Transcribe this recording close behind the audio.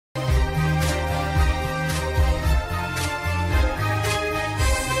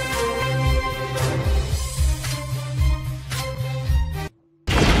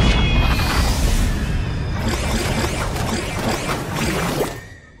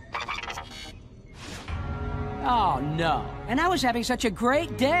Oh, no. And I was having such a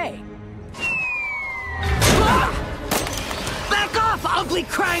great day. Ah! Back off, ugly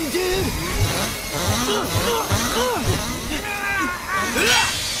crime dude!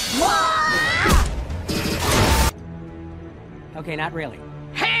 Okay, not really.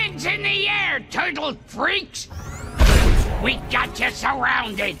 Hands in the air, turtle freaks! We got you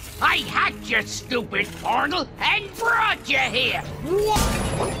surrounded. I hacked your stupid portal and brought you here.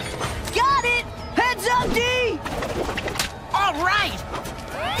 Got it! Heads up, D! All right!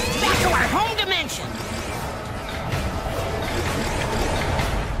 Back to our home dimension!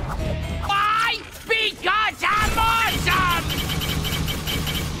 Why? Because I'm awesome!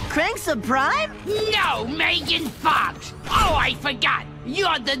 Kraangs the Prime? No, Megan Fox! Oh, I forgot!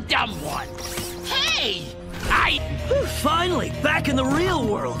 You're the dumb one! Hey! Finally, back in the real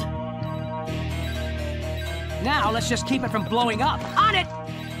world! Now, let's just keep it from blowing up. On it!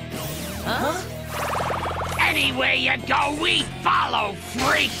 Huh? Anywhere you go, we follow,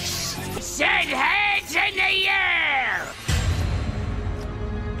 freaks! Send hands in the air!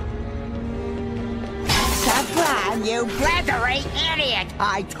 Sublime, you blathery idiot!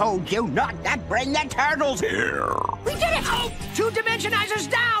 I told you not to bring the turtles here! We did it! Oh, 2 dimensionizers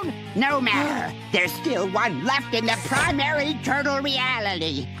down! No matter. There's still one left in the primary turtle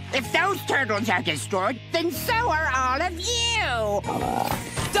reality. If those turtles are destroyed, then so are all of you!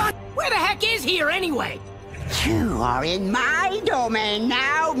 Done! Where the heck is here, anyway? You are in my domain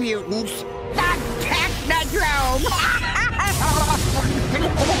now, mutants. The Technodrome!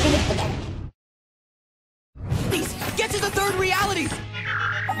 Please, get to the 3rd reality!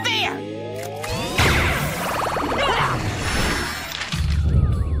 There!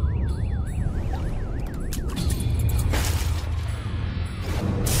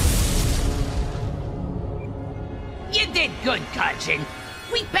 You did good, cousin.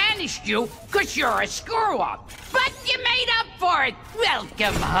 We banished you because you're a screw-up. But you made up for it.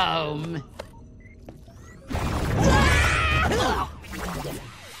 Welcome home.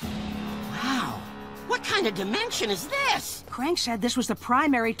 Wow. What kind of dimension is this? Kraangs said this was the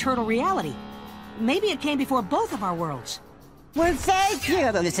primary turtle reality. Maybe it came before both of our worlds. Well, thank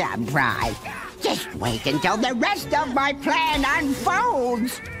you, Samurai. Just wait until the rest of my plan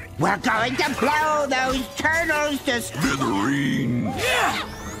unfolds. We're going to blow those turtles to smithereens. Yeah!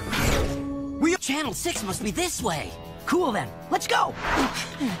 Channel 6 must be this way. Cool then. Let's go!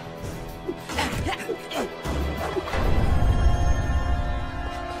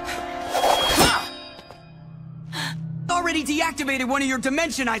 Already deactivated one of your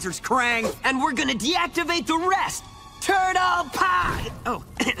dimensionizers, Kraangs, and we're gonna deactivate the rest. Turtle pod! Oh,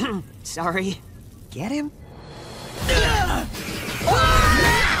 sorry. Get him?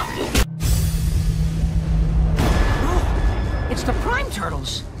 It's the Prime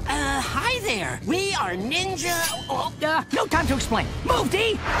Turtles. Hi there. We are ninja... Oh, No time to explain. Move,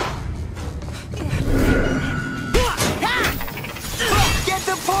 D! get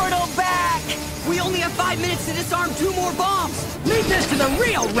the portal back! We only have 5 minutes to disarm 2 more bombs! Leave this to the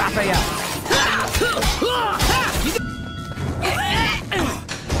real Raphael!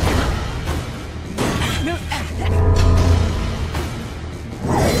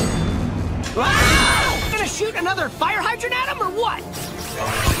 Gonna shoot another fire hydrant at him, or what?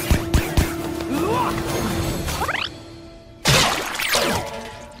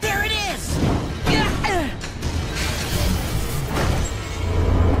 There it is!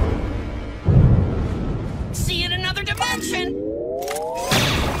 See you in another dimension!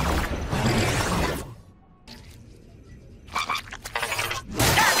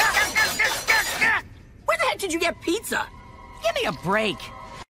 Where the heck did you get pizza? Give me a break.